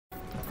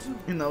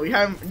You know, you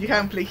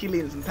haven't played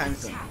healing in some time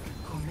soon.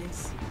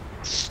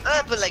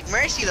 But like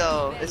Mercy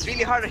though, it's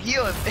really hard to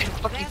heal in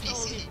fucking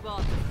PC.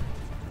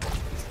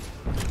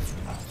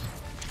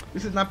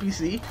 This is not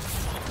PC.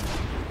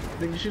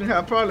 Then you shouldn't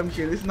have a problem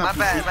here. This is not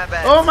PC. My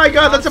bad. Oh my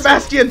god, that's a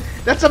Bastion!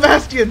 That's a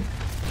Bastion!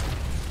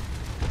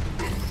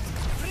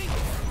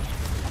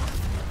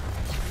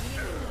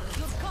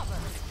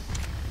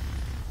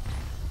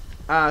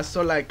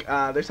 So like,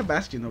 there's a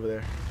Bastion over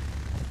there.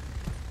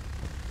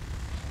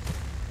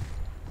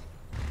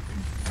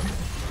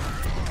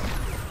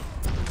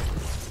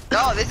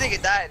 No, this nigga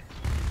died.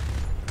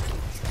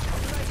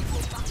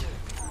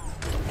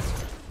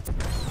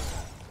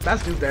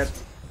 Bastion's dead.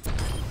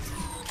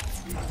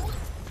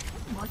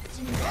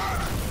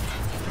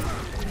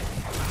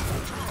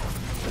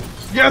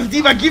 Yes,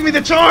 Diva, give me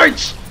the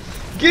charge!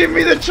 Give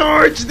me the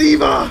charge,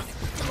 Diva!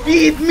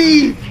 Feed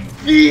me!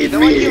 Feed No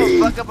one give me!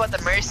 a fuck about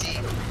the Mercy.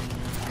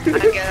 I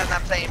guess I'm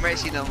not playing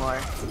Mercy no more.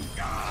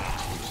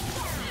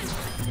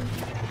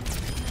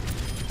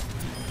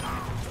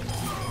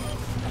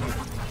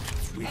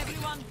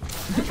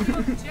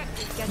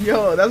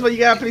 Yo, that's why you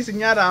gotta play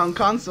Señata on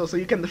console so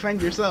you can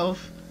defend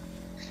yourself.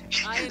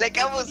 Like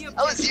I was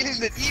using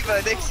the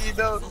Diva next to you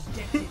know.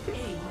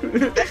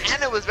 The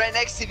Anna was right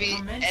next to me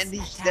and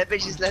that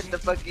bitch just let the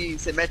fucking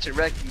Symmetra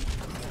wreck me.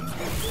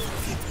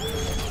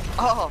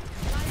 Oh.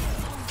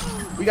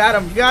 We got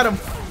him, we got him.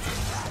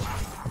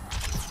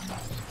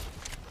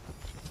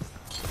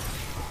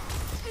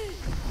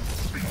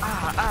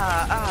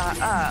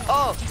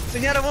 Oh,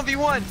 Señata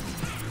 1v1.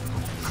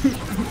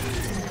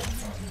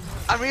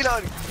 I'm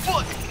reloading.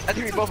 Fuck. I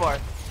think we both are.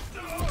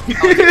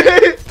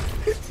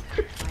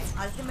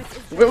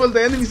 Where was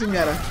the enemy,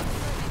 Señata?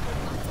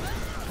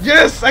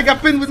 Yes, I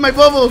got pinned with my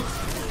bubble.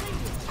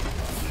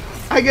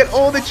 I get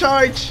all the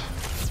charge.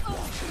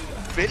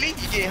 Really?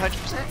 You get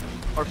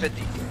 100% or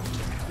 50?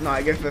 No,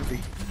 I get 50.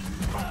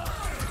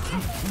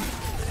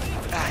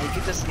 Ah, you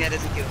get the Señata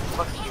doesn't give a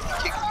fuck.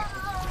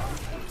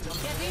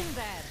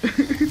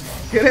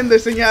 Get in there,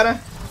 Señata.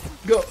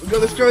 Go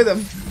destroy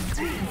them.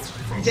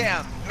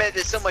 Damn, man,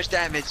 there's so much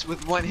damage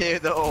with one hit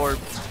of the orb.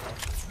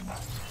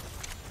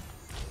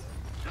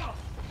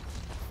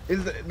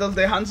 Does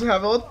the Hanzo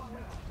have ult?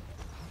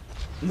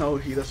 No,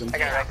 he doesn't. I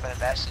got wrecked by the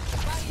Bastion.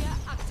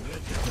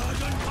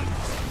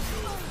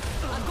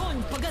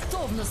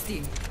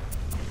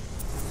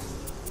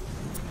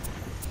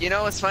 You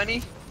know what's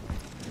funny?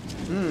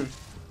 Hmm.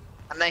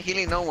 I'm not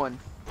healing no one.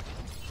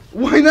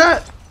 Why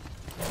not?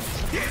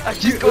 I'm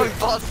just going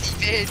bossy,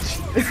 bitch.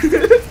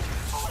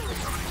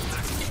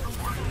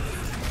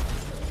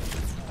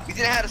 We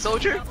didn't have a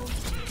soldier?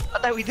 I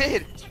thought we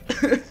did.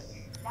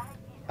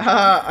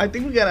 I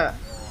think we gotta.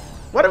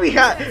 What do we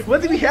have?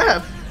 What did we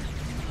have?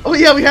 Oh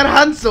yeah, we had a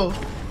Hanzo.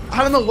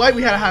 I don't know why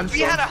we had a Hanzo.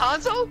 We had a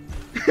Hanzo?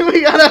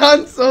 We got a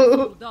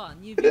Hanzo.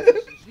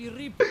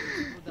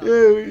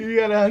 Yeah, we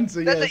got a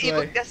Hanzo. That's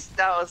Yeah,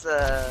 that was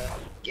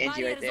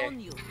Genji right there.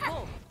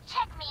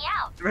 Check me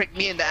out. Wreck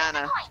me and the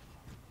Anna.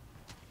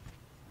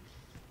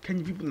 Can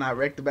you people not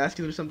wreck the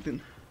basket or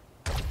something?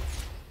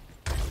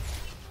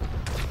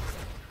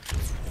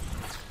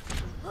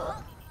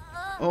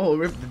 Oh,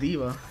 rip the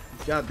Diva.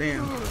 God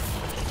damn.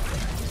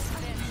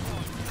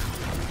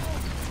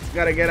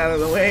 Gotta get out of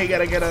the way,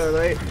 gotta get out of the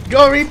way.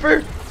 Go,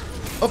 Reaper!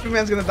 Opie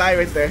Man's gonna die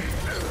right there.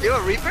 You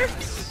a Reaper?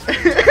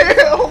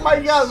 Oh my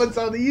god, but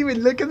so do you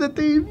even look at the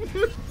team?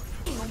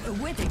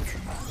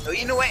 Oh,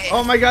 you know what?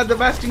 Oh my god, the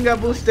Bastion got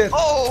boosted.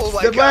 Oh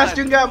my god. The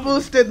Bastion got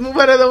boosted. Move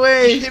out of the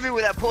way. He hit me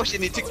with that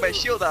potion, he took my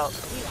shield out.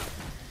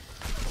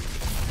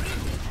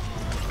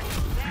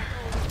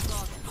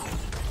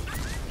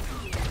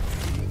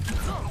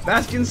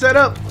 Bastion set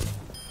up.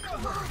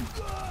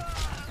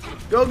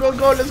 Go, go,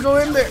 go. Let's go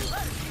in there.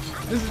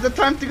 This is the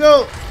time to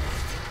go.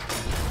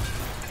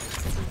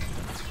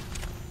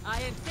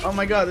 Oh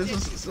my god, this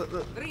is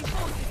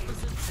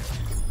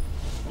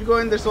you go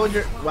in there,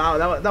 soldier. Wow,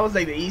 that was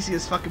like the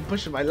easiest fucking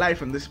push of my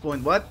life on this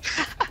point. What?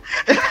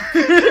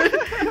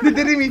 They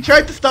didn't even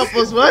try to stop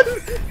us. What?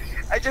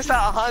 I just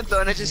saw a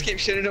Hanzo and I just kept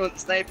shooting him with the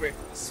sniper.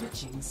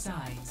 Switching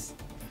sides.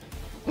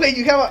 Wait,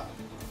 you have a...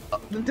 Oh,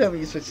 don't tell me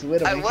you switched to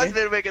Widow. I was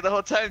Widowmaker the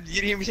whole time. You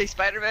didn't hear me say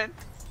Spider-Man?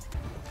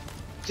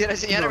 Did I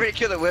say you had already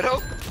killed a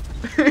Widow?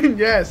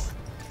 Yes.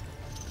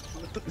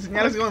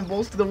 Señala's going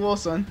balls to the wall,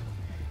 son.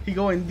 He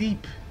going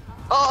deep.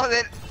 Oh,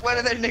 then one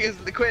of their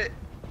niggas quit.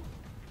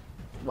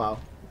 Wow.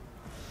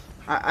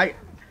 I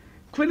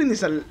quitting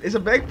is a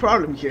big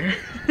problem here.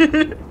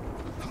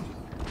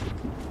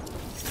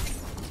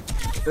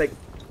 Like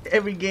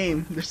every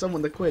game, there's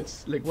someone that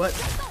quits. Like what?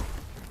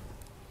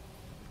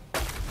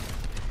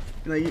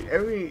 You know,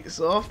 every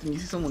so often you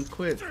see someone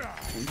quit in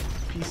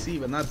PC,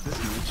 but not this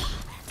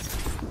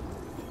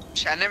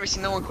much. I never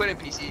seen no one quit in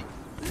PC.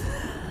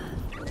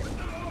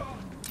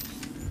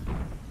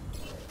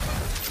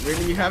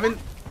 Really, you haven't?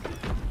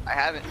 I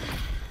haven't.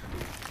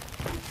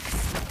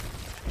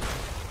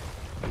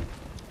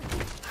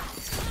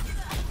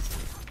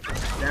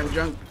 Damn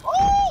drunk.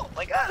 Oh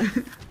my god!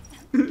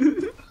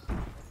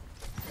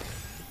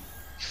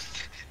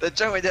 The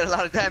drunk did a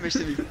lot of damage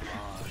to me.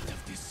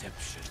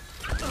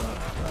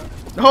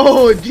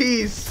 Oh,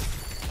 jeez.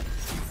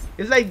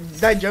 It's like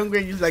that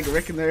jungler just like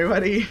wrecking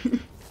everybody.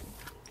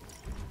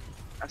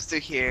 I'm still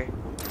here.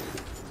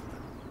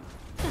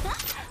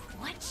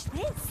 Watch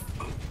this.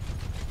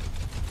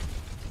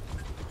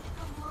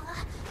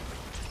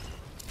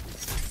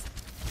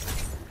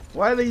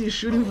 Why are they just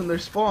shooting from their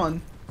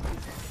spawn?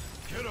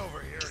 Get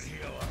over here and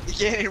heal up. You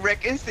can't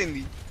wreck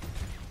instantly.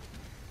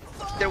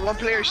 They're one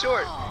player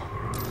short.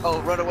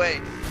 Oh, run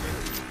away.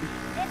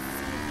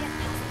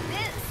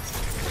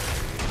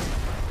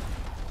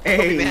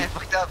 Hey. Man,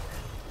 fucked up.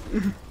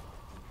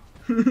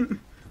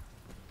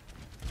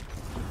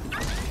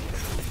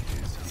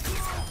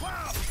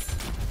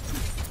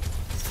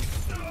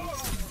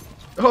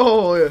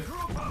 Oh,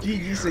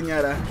 GG,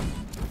 señora.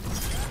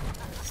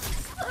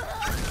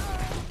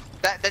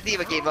 That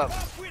diva gave up.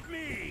 With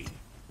me.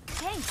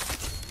 Thanks.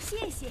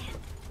 谢谢.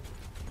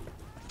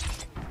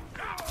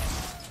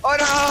 Oh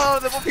no,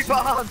 the whoopee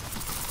bomb.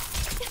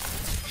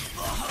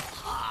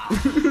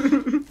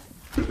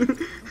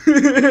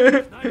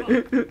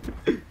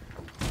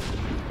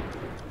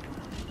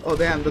 Oh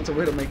damn, that's a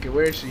Widowmaker.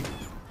 Where is she?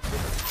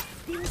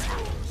 冰场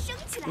升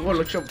起来 The one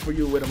looks up for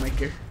you,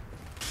 Widowmaker.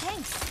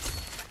 Thanks.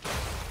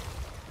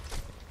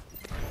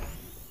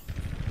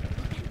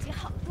 感觉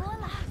好多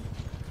了.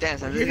 Damn,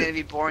 son, this is gonna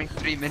be boring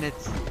 3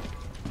 minutes.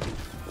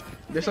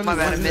 There's My only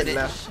bad, 1 a minute minute.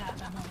 left.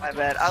 My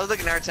bad. I was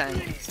looking at our time.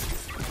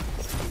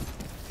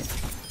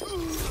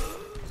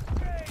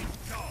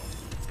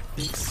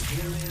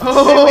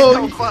 Oh,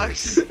 No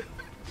fucks.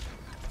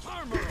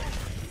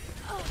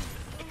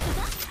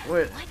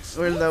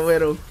 where's that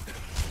Widow?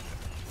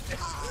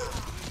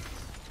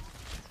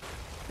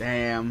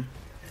 Damn.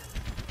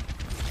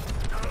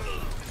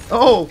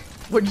 Oh,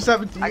 what just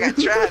happened to you? I got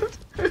trapped.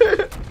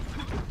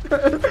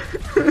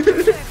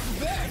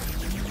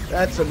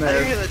 That's a I didn't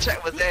mess. know the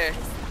trap was there.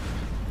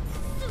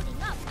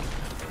 Suiting up.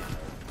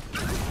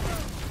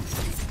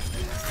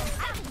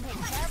 I can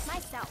take care of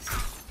myself.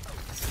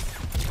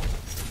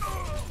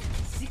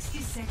 60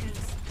 seconds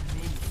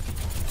remaining.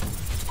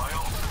 My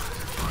ultimate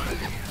is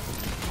ready.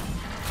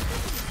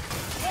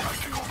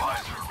 Tactical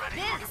visor ready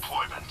for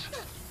deployment.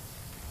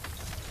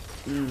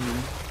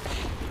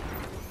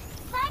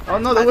 Oh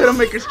no, the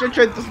Widowmaker's still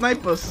trying to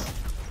snipe us.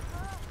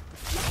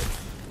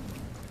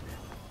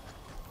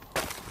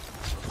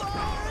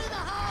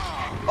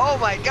 Oh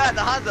my god,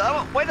 the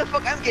Hanzo. Why the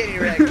fuck I'm getting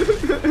wrecked?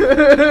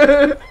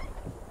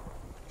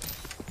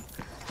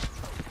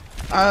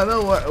 I don't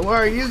know, why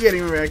are you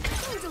getting wrecked?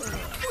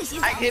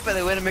 I get hit by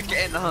the Widowmaker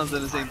and the Hanzo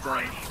at the same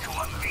time.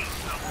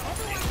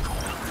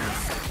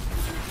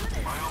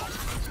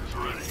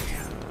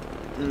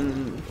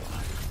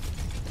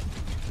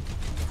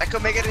 I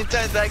could make it in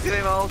time to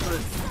activate my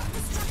ultimate.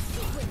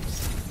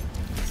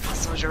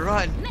 Soldier,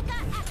 run!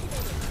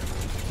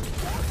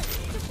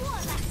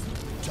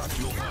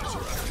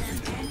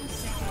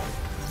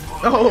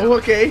 Oh,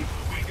 okay.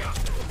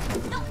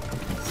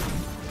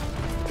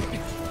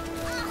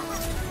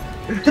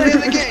 Play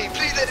the game!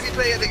 Please let me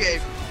play the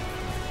game!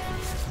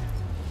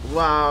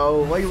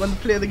 Wow, why you want to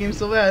play the game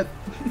so bad?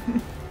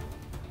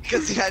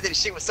 Because I did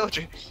shit with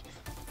Soldier.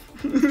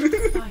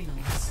 Final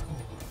score.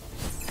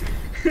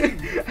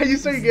 I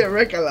just saw you get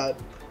wrecked a lot.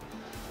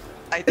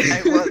 I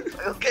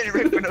was getting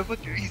wrecked for no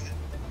fucking reason.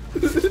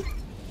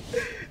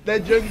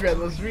 That Junkrat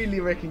was really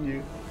wrecking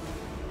you.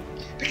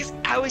 Because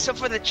I always fell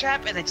for the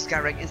trap and I just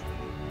got wrecked.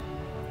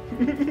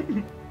 Play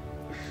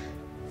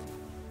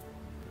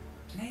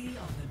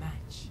of the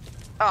match.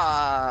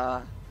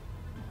 Ah,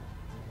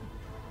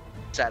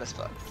 sad as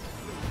fuck.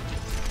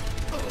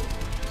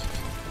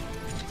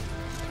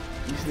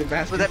 You see the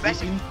basket? Was that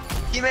Bastion?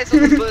 He made some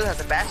bullets at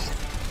the Bastion.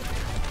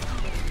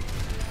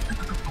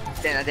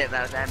 Damn, I did a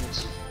lot of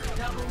damage.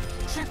 Double,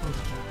 triple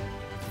kill.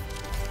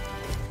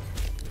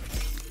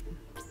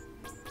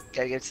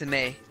 Gotta give it to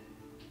May.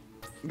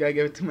 Gotta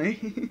give it to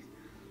me.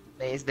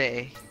 May's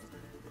Bay.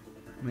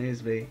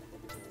 May's Bay.